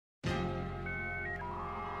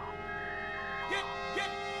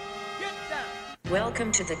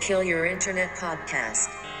Welcome to the Kill Your Internet podcast.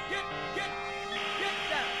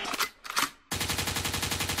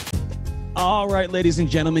 All right, ladies and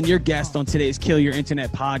gentlemen, your guest on today's Kill Your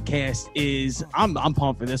Internet podcast is, I'm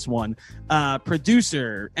pumped for this one,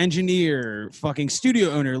 producer, engineer, fucking studio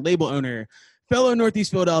owner, label owner, fellow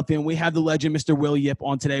Northeast Philadelphian. We have the legend, Mr. Will Yip,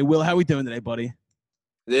 on today. Will, how we doing today, buddy?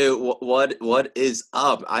 Dude, what is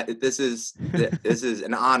up? This is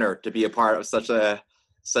an honor to be a part of such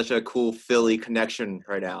a cool Philly connection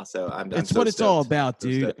right now. So It's so what it's stoked. all about,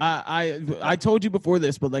 dude. I told you before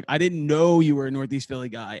this, but like I didn't know you were a Northeast Philly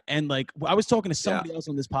guy, and like I was talking to somebody else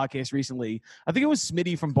on this podcast recently. I think it was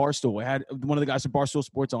Smitty from Barstool. I had one of the guys from Barstool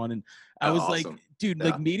Sports on, and I was awesome. like, dude, Yeah.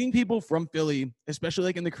 like meeting people from Philly, especially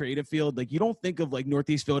like in the creative field, like you don't think of like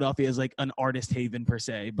Northeast Philadelphia as like an artist haven per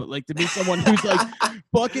se, but like to meet someone who's like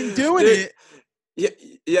fucking doing Dude, it. Yeah.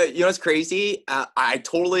 You know what's crazy? I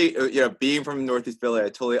totally, being from Northeast Philly, I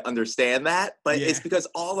totally understand that. But Yeah. it's because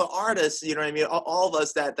all the artists, you know what I mean? All of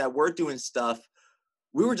us that were doing stuff,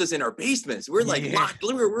 we were just in our basements. We were like Yeah. locked.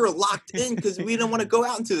 We were locked in because we didn't want to go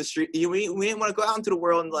out into the street. We didn't want to go out into the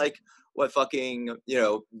world and like what fucking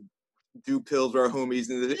do pills with our homies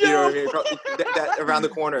and you know what I mean? that around the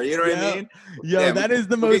corner. You know what I mean? Yo, Yeah, that is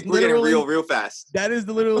the we're most getting literally real fast. That is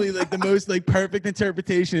literally like the most like perfect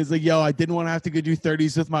interpretation. Is like, yo, I didn't want to have to go do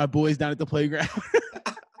 30s with my boys down at the playground.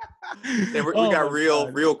 And we Oh got my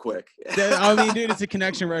real God. quick. I mean, dude, it's a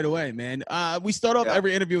connection right away, man. We start off Yeah.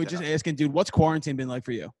 every interview with just asking, dude, what's quarantine been like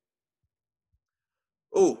for you?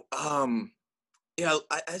 Oh,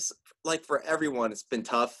 like for everyone, it's been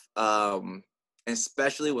tough. And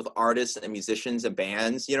especially with artists and musicians and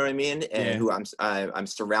bands, you know what I mean? And Yeah. who I'm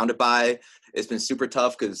surrounded by. It's been super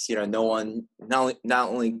tough because, not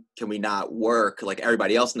only can we not work like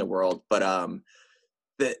everybody else in the world, but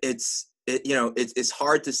it's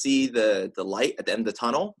hard to see the light at the end of the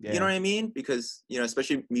tunnel. Yeah. You know what I mean? Because,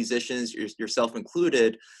 especially musicians, yourself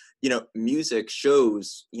included, music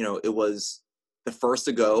shows, it was the first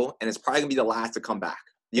to go and it's probably gonna be the last to come back.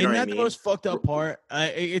 You know Isn't what I that mean? the most fucked up part?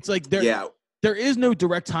 It's like there is no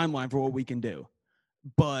direct timeline for what we can do,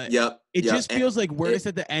 but it just feels like we're just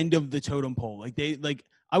at the end of the totem pole. Like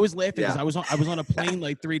I was laughing because I was on a plane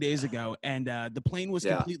like 3 days ago, and the plane was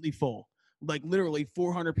completely full, like literally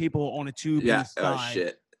 400 people on a tube in the sky. Oh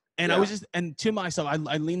shit. And I was just, and to myself,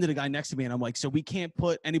 I leaned to the guy next to me and I'm like, so we can't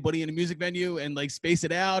put anybody in a music venue and like space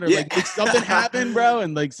it out or like make something happen, bro.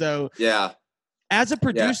 And like, so as a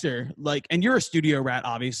producer, like, and you're a studio rat,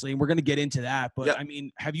 obviously, and we're going to get into that. But I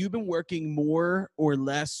mean, have you been working more or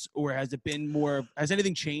less, or has it been more, has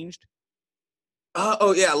anything changed? A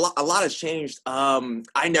lot has changed.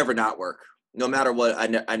 I never not work. No matter what,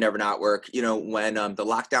 I never not work. When the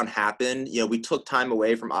lockdown happened, we took time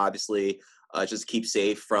away from obviously just keep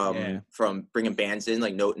safe from bringing bands in.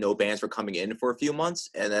 Like no bands were coming in for a few months,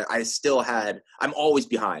 and then I'm always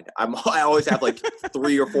behind. I always have like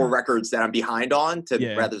 3 or 4 records that I'm behind on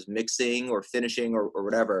whether it's mixing or finishing or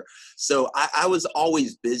whatever. So I was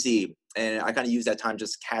always busy, and I kind of use that time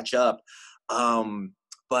just to catch up.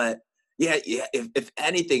 But if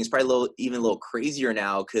anything, it's probably even a little crazier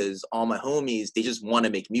now because all my homies, they just want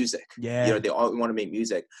to make music. They all want to make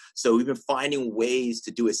music. So we've been finding ways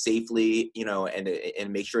to do it safely,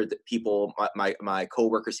 and make sure that people, my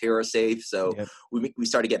coworkers here are safe. So we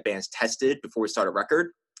started to get bands tested before we start a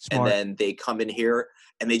record. Smart. And then they come in here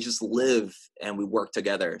and they just live and we work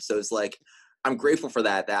together. So it's like, I'm grateful for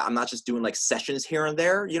that I'm not just doing like sessions here and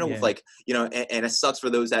there, with like, and it sucks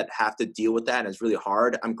for those that have to deal with that. And it's really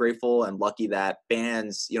hard. I'm grateful and lucky that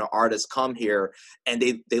bands, artists come here and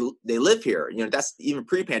they live here. That's even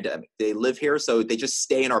pre-pandemic. They live here. So they just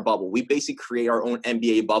stay in our bubble. We basically create our own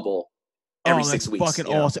NBA bubble every 6 weeks.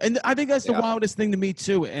 Fucking awesome. And I think that's the wildest thing to me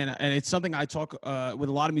too. And it's something I talk with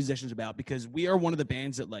a lot of musicians about because we are one of the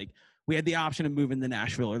bands that like, we had the option of moving to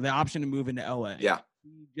Nashville or the option to move into LA. Yeah.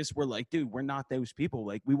 We just were like, dude, we're not those people.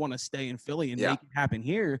 Like, we want to stay in Philly and make it happen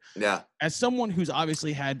here. Yeah. As someone who's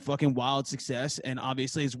obviously had fucking wild success and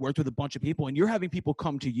obviously has worked with a bunch of people and you're having people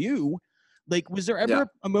come to you, like, was there ever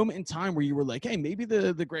a moment in time where you were like, hey, maybe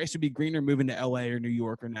the grass would be greener moving to LA or New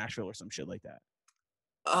York or Nashville or some shit like that?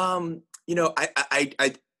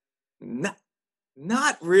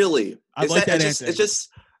 Not really. I like that answer. It's just,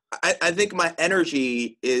 I think my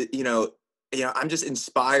energy is, I'm just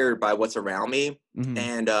inspired by what's around me. Mm-hmm.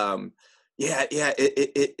 And,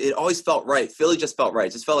 it always felt right. Philly just felt right.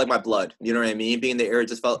 It just felt like my blood. You know what I mean? Being in the area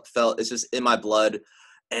just felt it's just in my blood.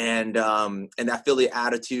 And that Philly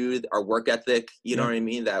attitude, our work ethic, you know what I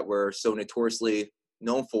mean? That we're so notoriously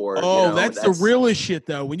known for. Oh, that's the realest shit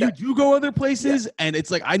though. When you do go other places and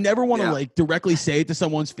it's like, I never want to like directly say it to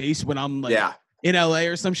someone's face when I'm like in LA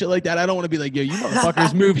or some shit like that. I don't want to be like, yo, you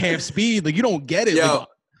motherfuckers move half speed. Like, you don't get it. Yo, like,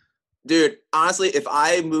 dude, honestly, if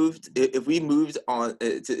we moved on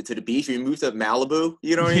to the beach, we moved to Malibu,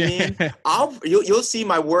 you know what I mean? You'll see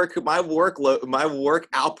my work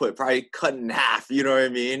output probably cut in half. You know what I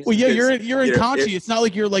mean? Well, yeah, you're in Conchi. It's not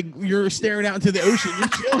like you're staring out into the ocean. You're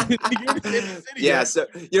chilling. You're in the city. Yeah, so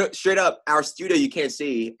straight up, our studio you can't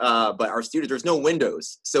see, but our studio there's no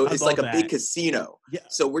windows, so it's like a big casino. Yeah.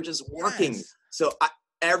 So we're just working. Yes. So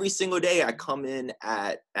every single day I come in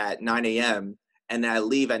at 9 a.m. and then I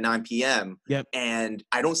leave at 9 p.m. Yep. And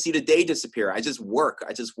I don't see the day disappear. I just work.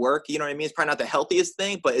 You know what I mean? It's probably not the healthiest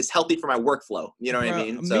thing, but it's healthy for my workflow. You know what I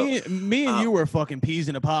mean? So me and you were fucking peas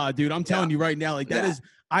in a pod, dude. I'm telling you right now, like that is,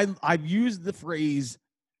 I've used the phrase,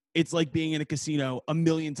 it's like being in a casino a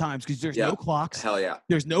million times because there's no clocks. Hell yeah.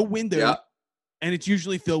 There's no window. Yeah. And it's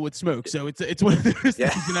usually filled with smoke, so it's one of those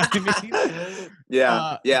things. You know what I mean?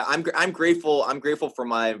 Yeah. I'm grateful. I'm grateful for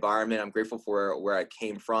my environment. I'm grateful for where I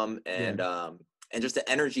came from, and just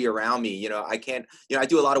the energy around me. I can't. I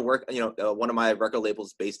do a lot of work. One of my record labels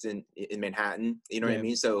is based in Manhattan. You know what I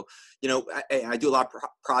mean? So I do a lot of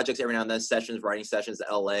projects every now and then, writing sessions,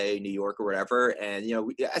 L.A., New York, or whatever. And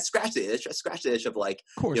I scratch the itch. of like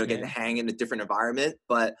getting to hang in a different environment.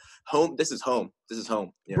 But home. This is home.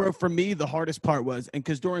 Bro, for me, the hardest part was, and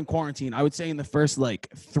because during quarantine, I would say in the first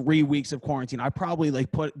 3 weeks of quarantine, I probably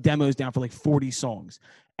put demos down for 40 songs.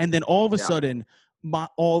 And then all of a sudden,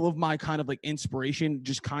 all of my kind of inspiration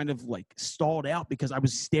just kind of stalled out because I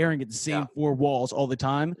was staring at the same four walls all the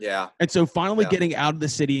time. Yeah. And so finally getting out of the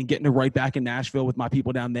city and getting to right back in Nashville with my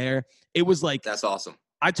people down there, it was that's awesome.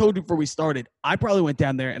 I told you before we started, I probably went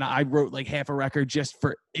down there and I wrote half a record just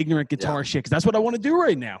for ignorant guitar shit, because that's what I want to do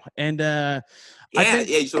right now. And you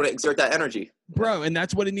just want to exert that energy, bro, and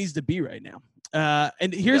that's what it needs to be right now.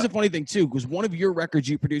 And here's the funny thing too, because one of your records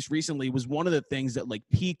you produced recently was one of the things that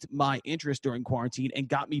piqued my interest during quarantine and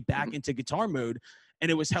got me back into guitar mode,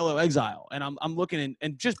 and it was Hello Exile. And I'm looking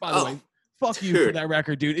and just by the way, fuck you for that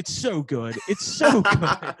record, dude. It's so good. It's so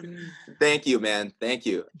good. Thank you, man. Thank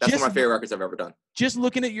you. That's one of my favorite records I've ever done. Just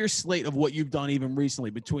looking at your slate of what you've done even recently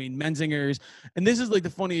between Menzingers, and this is the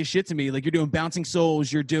funniest shit to me. You're doing Bouncing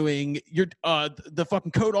Souls, you're doing the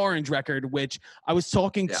fucking Code Orange record, which I was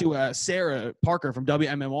talking to Sarah Parker from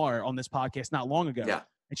WMMR on this podcast not long ago. Yeah.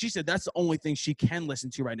 And she said that's the only thing she can listen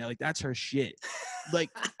to right now. That's her shit.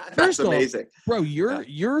 That's amazing. Bro,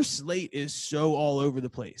 your slate is so all over the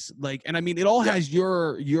place. And I mean, it all has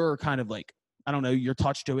your kind of I don't know, your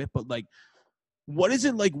touch to it, but what is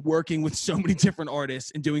it like working with so many different artists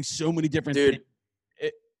and doing so many different things?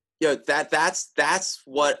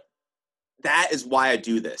 That is why I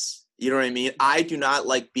do this. You know what I mean? I do not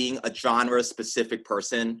like being a genre specific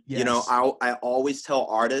person. Yes. I always tell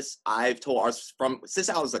artists, I've told artists since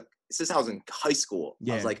I was in high school,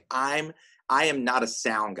 I was like, I am not a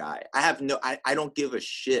sound guy. I don't give a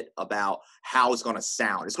shit about how it's going to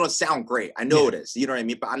sound. It's going to sound great. I know it is. You know what I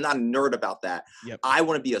mean? But I'm not a nerd about that. Yep. I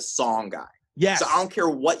want to be a song guy. Yes. So I don't care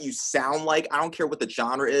what you sound like. I don't care what the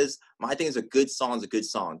genre is. My thing is a good song is a good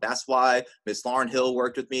song. That's why Miss Lauryn Hill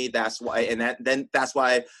worked with me. That's why, that's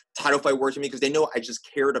why Title Fight worked with me, because they know I just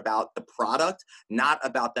cared about the product, not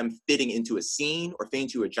about them fitting into a scene or fitting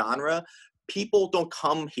into a genre. People don't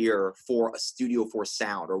come here for a Studio 4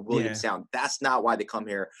 sound or Williams sound. That's not why they come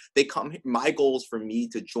here. My goal is for me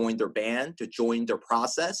to join their band, to join their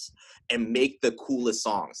process, and make the coolest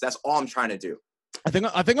songs. That's all I'm trying to do. I think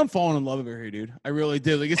I'm falling in love over here, dude. I really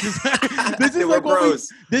do. This is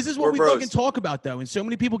what we fucking talk about, though. And so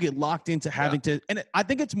many people get locked into having to, and I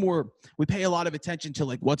think it's more, we pay a lot of attention to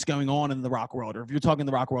what's going on in the rock world, or if you're talking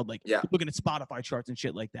the rock world, looking at Spotify charts and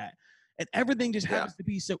shit like that. And everything just happens to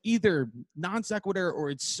be so either non sequitur or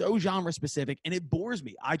it's so genre specific, and it bores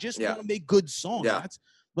me. I just want to make good songs. Yeah.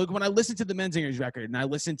 Look, when I listen to the Menzingers record and I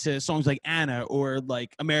listen to songs like Anna or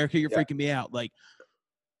America, You're Freaking Me Out,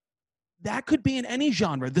 that could be in any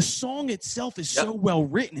genre. The song itself is so well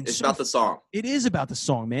written. And it's about the song. It is about the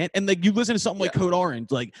song, man. And you listen to something like Code Orange.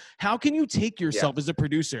 How can you take yourself as a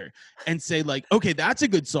producer and say okay, that's a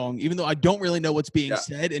good song, even though I don't really know what's being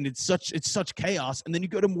said, and it's such chaos. And then you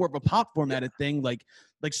go to more of a pop formatted thing, like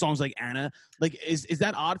songs like Anna. Is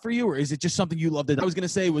that odd for you, or is it just something you love? That I was gonna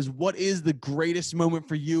say was, what is the greatest moment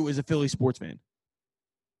for you as a Philly sports fan?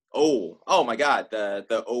 Oh my God, the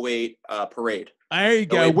 2008 parade. There you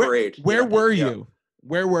go. Where were you?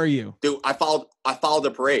 Where were you? Dude, I followed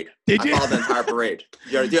the parade. Did you? I followed the entire parade.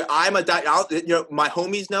 Dude, I'm my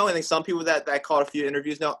homies know, and I think some people that caught a few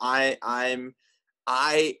interviews know, I'm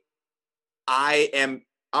not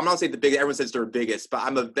saying the biggest, everyone says they're the biggest, but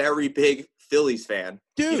I'm a very big Phillies fan.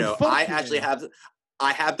 Dude, I actually have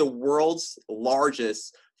I have the world's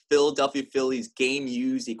largest Philadelphia Phillies game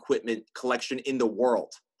used equipment collection in the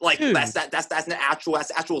world. Like Dude. that's an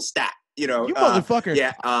actual stat, you know. You motherfucker.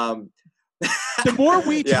 Yeah. The more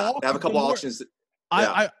we talk, I have a couple auctions.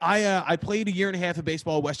 I played a year and a half of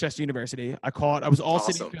baseball at West Chester University. I was all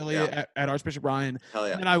city affiliate at Archbishop Ryan. Hell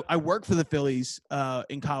yeah. And I worked for the Phillies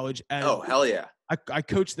in college. And hell yeah. I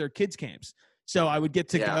coached their kids camps. So I would get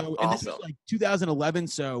to go. And this was like 2011.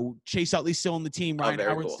 So Chase Utley's still on the team. Ryan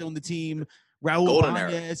Howard's still on the team. Raul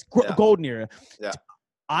Ibanez. Golden era. Yeah.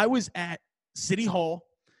 I was at City Hall.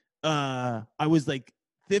 I was like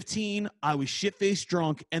 15, I was shit-faced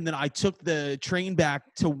drunk, and then I took the train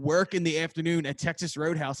back to work in the afternoon at Texas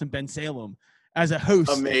Roadhouse in Bensalem as a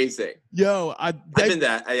host. Amazing. Yo, I've been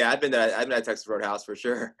that. Yeah, I've been at Texas Roadhouse for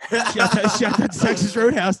sure. Shout out to Texas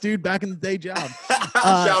Roadhouse, dude. Back in the day job.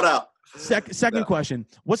 Shout out. Second question.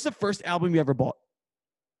 What's the first album you ever bought?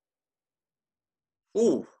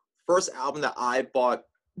 Ooh, first album that I bought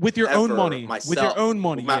with your own money. Myself, with your own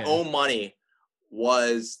money. My own money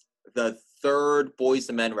was the third Boyz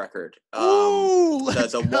II Men record.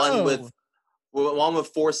 The one with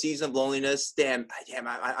 4 Seasons of Loneliness. Damn,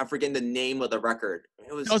 I'm forgetting the name of the record.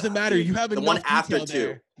 It was doesn't matter. You have the one after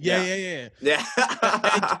two. Yeah.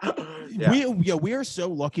 We are so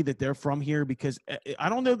lucky that they're from here because I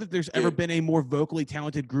don't know that there's ever been a more vocally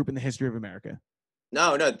talented group in the history of America.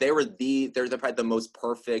 No, they're probably the most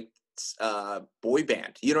perfect boy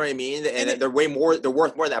band. You know what I mean? And they're way more. They're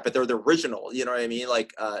worth more than that, but they're the original. You know what I mean?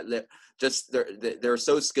 Like they're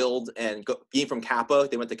so skilled, and being from Kappa,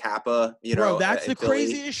 they went to Kappa. You know, that's the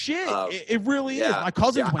craziest shit. It really is. My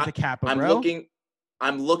cousins went to Kappa.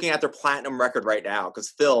 I'm looking at their platinum record right now because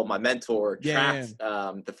Phil, my mentor, tracked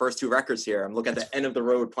the first 2 records here. I'm looking at the End of the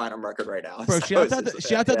Road platinum record right now. Bro, shout out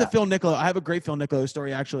to Phil Nicolo. I have a great Phil Nicolo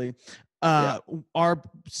story actually. Our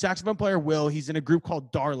saxophone player Will, he's in a group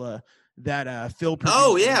called Darla that Phil produced.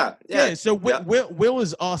 Oh yeah. So Will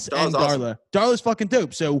is us and Darla. Awesome. Darla's fucking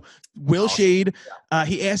dope. So Will Shade,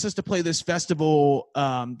 he asked us to play this festival.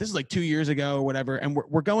 This is like 2 years ago or whatever, and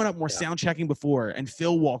we're going up. We're sound checking before, and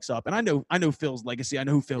Phil walks up, and I know Phil's legacy. I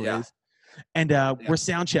know who Phil is, and we're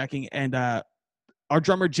sound checking, and our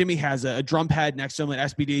drummer Jimmy has a drum pad next to him, an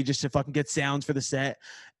SBD, just to fucking get sounds for the set.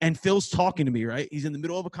 And Phil's talking to me, right? He's in the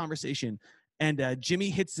middle of a conversation. And Jimmy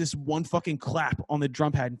hits this one fucking clap on the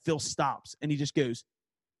drum pad, and Phil stops. And he just goes,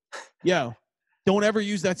 yo, don't ever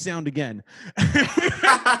use that sound again. Like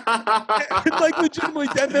legitimately,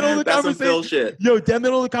 dead middle of the conversation. That's some Phil shit. Yo, dead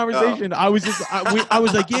middle of the conversation. I was just, I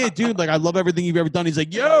was like, yeah, dude, like I love everything you've ever done. He's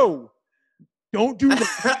like, yo, don't do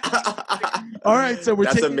that. All right, so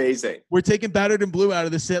that's amazing. We're taking Battered and Blue out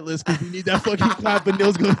of the set list because we need that fucking clap. But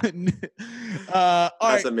Neil's going.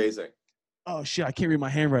 That's amazing. Oh shit, I can't read my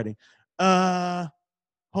handwriting.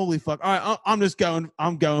 Holy fuck! All right, I'm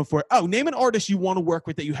going for it. Oh, name an artist you want to work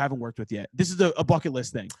with that you haven't worked with yet. This is a bucket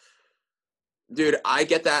list thing. Dude, I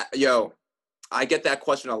get that. I get that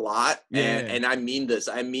question a lot, and I mean this.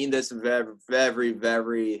 I mean this very, very,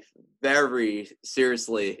 very, very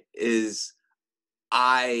seriously.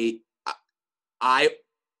 I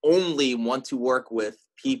only want to work with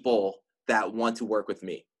people that want to work with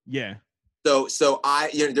me. Yeah. So I,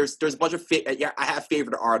 there's a bunch of, I have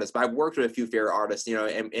favorite artists, but I've worked with a few favorite artists,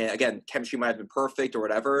 and again, chemistry might have been perfect or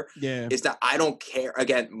whatever. Yeah. Is that I don't care.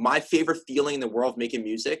 Again, my favorite feeling in the world of making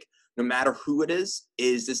music, no matter who it is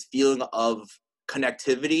this feeling of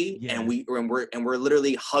connectivity. Yeah. And we're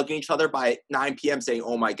literally hugging each other by 9 p.m. saying,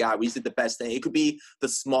 oh my God, we did the best thing. It could be the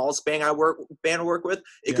smallest band I work with.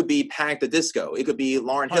 It could be Panic the Disco. It could be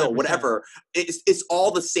Lauryn Hill, 100%. Whatever. It's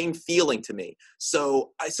all the same feeling to me.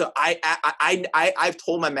 So I've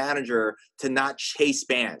told my manager to not chase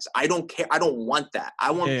bands. I don't care. I don't want that.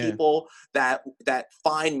 I want people that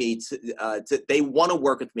find me to they want to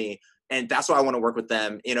work with me. And that's why I want to work with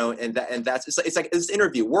them, and that's it's like this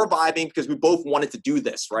interview. We're vibing because we both wanted to do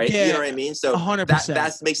this, right? Yeah, you know what I mean? So 100%.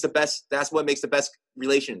 That's what makes the best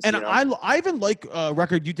relations. And I even like a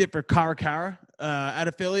record you did for Cara Cara out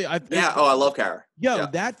of Philly. I love Cara.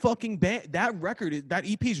 That fucking band, that record, that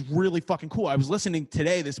EP is really fucking cool. I was listening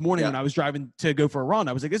this morning when I was driving to go for a run.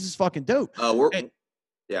 I was like, this is fucking dope.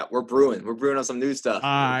 We're brewing on some new stuff.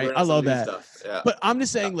 I love that. Yeah. But I'm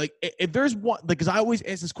just saying, like, if there's one, like, because I always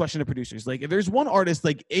ask this question to producers, like, if there's one artist,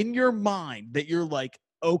 like, in your mind that you're like,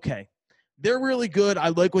 okay, they're really good, I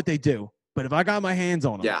like what they do, but if I got my hands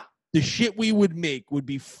on them, the shit we would make would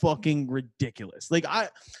be fucking ridiculous.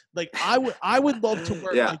 I would love to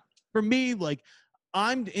work. Like, for me, like,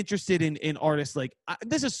 I'm interested in artists like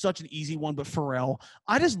this is such an easy one, but Pharrell.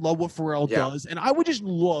 I just love what Pharrell does, and I would just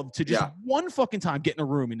love to just one fucking time get in a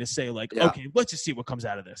room and just say like, okay, let's just see what comes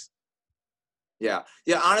out of this. Yeah.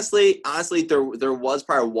 Honestly, there was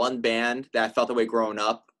probably one band that I felt the way growing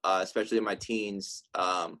up, especially in my teens,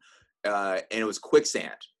 and it was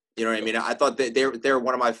Quicksand. You know what I mean? I thought that they're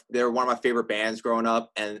one of my favorite bands growing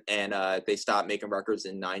up, and they stopped making records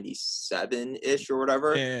in '97-ish or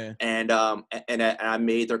whatever. Yeah. And I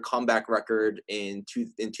made their comeback record in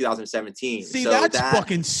 2017. See, so that's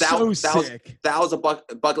fucking sick. That was a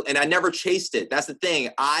bucket, and I never chased it. That's the thing.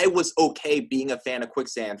 I was okay being a fan of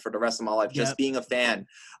Quicksand for the rest of my life, just being a fan.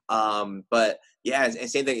 But yeah, and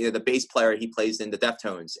same thing. The bass player, he plays in the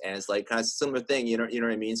Deftones, and it's like kind of similar thing. You know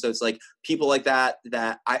what I mean? So it's like people like that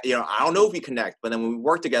I don't know if we connect, but then when we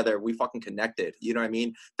work together, we fucking connected. You know what I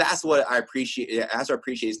mean? That's what I appreciate. That's what I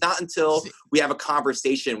appreciate. It's not until we have a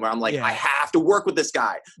conversation where I'm like, I have to work with this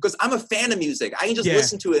guy because I'm a fan of music. I can just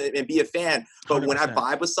listen to it and be a fan. But 100%. When I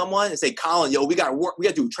vibe with someone and say, Colin, yo, we gotta work. We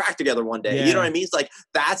gotta do a track together one day. You know what I mean? It's like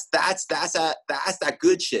that's that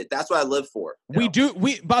good shit. That's what I live for. We do.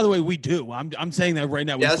 By the way, we do. I'm saying that right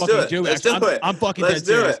now. We let's fucking do it. Let's do it. I'm fucking dead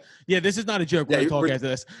serious. Yeah, this is not a joke. We're gonna talk after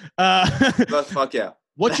this. Fuck yeah.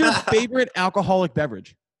 What's your favorite alcoholic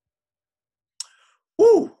beverage?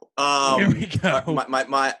 Woo. Here we go.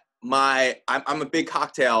 I'm a big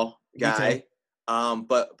cocktail guy.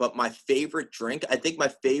 But my favorite drink, I think my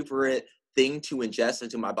favorite thing to ingest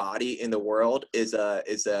into my body in the world is a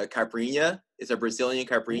caipirinha. It's a Brazilian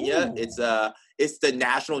caipirinha. Ooh. It's the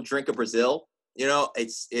national drink of Brazil. You know,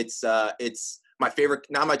 it's my favorite,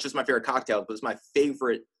 not just my favorite cocktail, but it's my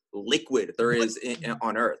favorite liquid there is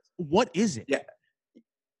on earth. What is it? Yeah.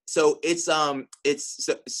 So it's found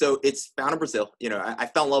in Brazil. You know, I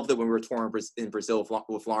fell in love with it when we were touring in Brazil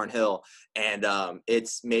with Lauryn Hill, and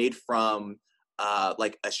it's made from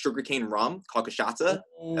like a sugarcane rum called cachaça,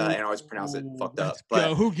 and I always pronounce it fucked up.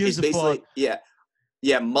 But who gives a fuck?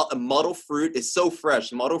 Muddle fruit. It's so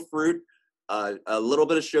fresh. Muddle fruit, a little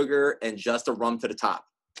bit of sugar, and just a rum to the top.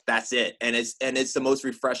 That's it, and it's the most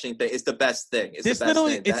refreshing thing. It's the best thing. It's the best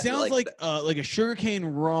thing. It sounds like a sugarcane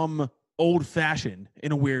rum old fashioned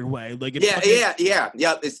in a weird way. Like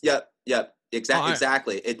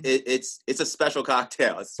Exactly. It's a special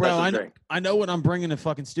cocktail. It's a special drink. I know what I'm bringing to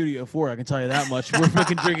fucking Studio 4. I can tell you that much. We're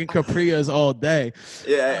fucking drinking Caprias all day.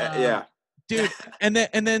 Yeah. Dude, and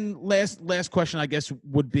then last question I guess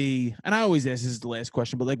would be, and I always ask this is the last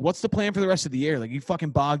question, but like, what's the plan for the rest of the year? Like, you fucking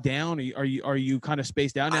bogged down? Are you kind of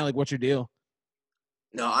spaced out now? Like, what's your deal?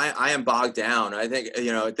 No, I am bogged down. I think,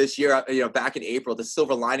 this year, back in April, the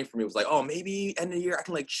silver lining for me was like, oh, maybe end of the year I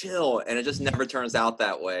can like chill, and it just never turns out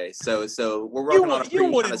that way. So we're working on a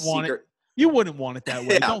pretty kind of secret. You wouldn't want it that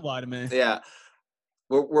way. Yeah. Don't lie to me. Yeah.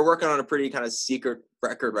 We're working on a pretty kind of secret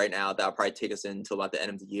record right now that'll probably take us until about the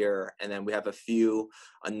end of the year. And then we have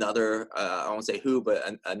another, I won't say who, but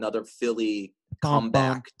another Philly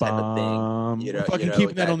comeback type of thing. Fucking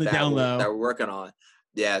keeping that on the down low. That we're working on.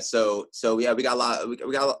 Yeah. So yeah, we got a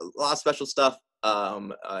lot of special stuff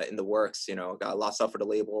in the works. Got a lot of stuff for the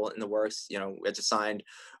label in the works. We just signed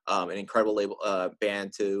an incredible label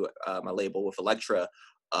band to my label with Elektra.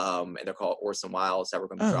 And they're called Orson Welles that we're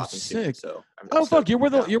going to be dropping soon. So fuck, you're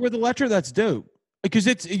with Elektra. That's dope. Because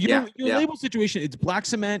it's your label situation. It's Black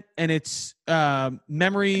Cement and it's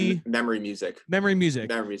Memory Music.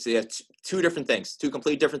 So yeah, two different things, two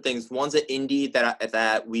completely different things. One's an indie that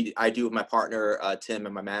I do with my partner Tim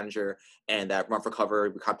and my manager, and that Run for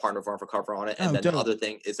Cover. We kind of partner with Run for Cover on it. And then dope. The other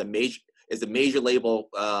thing is a major label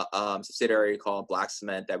subsidiary called Black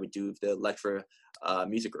Cement that we do with the Elektra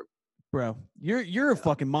music group. Bro, you're a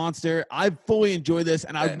fucking monster. I fully enjoy this,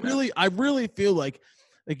 and I really feel like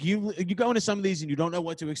you go into some of these and you don't know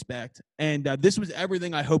what to expect, and this was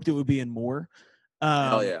everything I hoped it would be and more.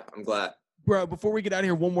 Hell yeah, I'm glad. Bro, before we get out of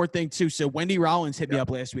here, one more thing too. So Wendy Rollins hit me up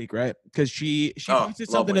last week, right? Because she posted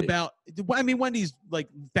something Wendy. about. I mean, Wendy's like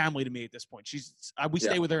family to me at this point. We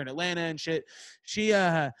stay with her in Atlanta and shit.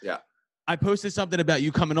 I posted something about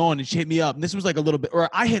you coming on and she hit me up. And this was like a little bit, or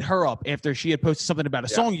I hit her up after she had posted something about a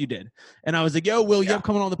song you did. And I was like, yo, Will, you have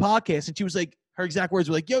coming on the podcast? And she was like, her exact words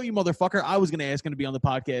were like, yo, you motherfucker. I was going to ask him to be on the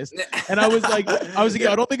podcast. And I was like,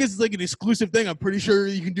 yo, I don't think this is like an exclusive thing. I'm pretty sure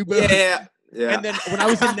you can do better. Yeah. And then when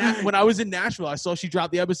I was in Nashville, I saw she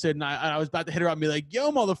dropped the episode and I was about to hit her up and be like,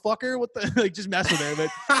 yo, motherfucker. What the, like just mess with her.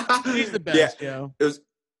 But she's the best, yo.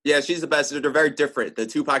 Yeah, she's the best. They're very different. The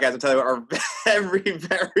two podcasts I'm telling you are very,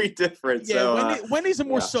 very different. Yeah, Wendy's a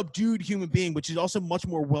more subdued human being, but she's also much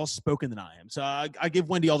more well-spoken than I am. So I give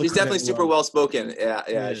Wendy all the credit. She's definitely super well-spoken. Yeah.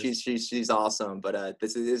 Yeah. She's awesome. But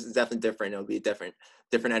this is definitely different. It'll be different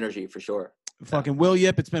energy for sure. Fucking Will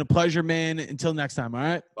Yip, it's been a pleasure, man. Until next time, all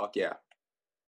right? Fuck yeah.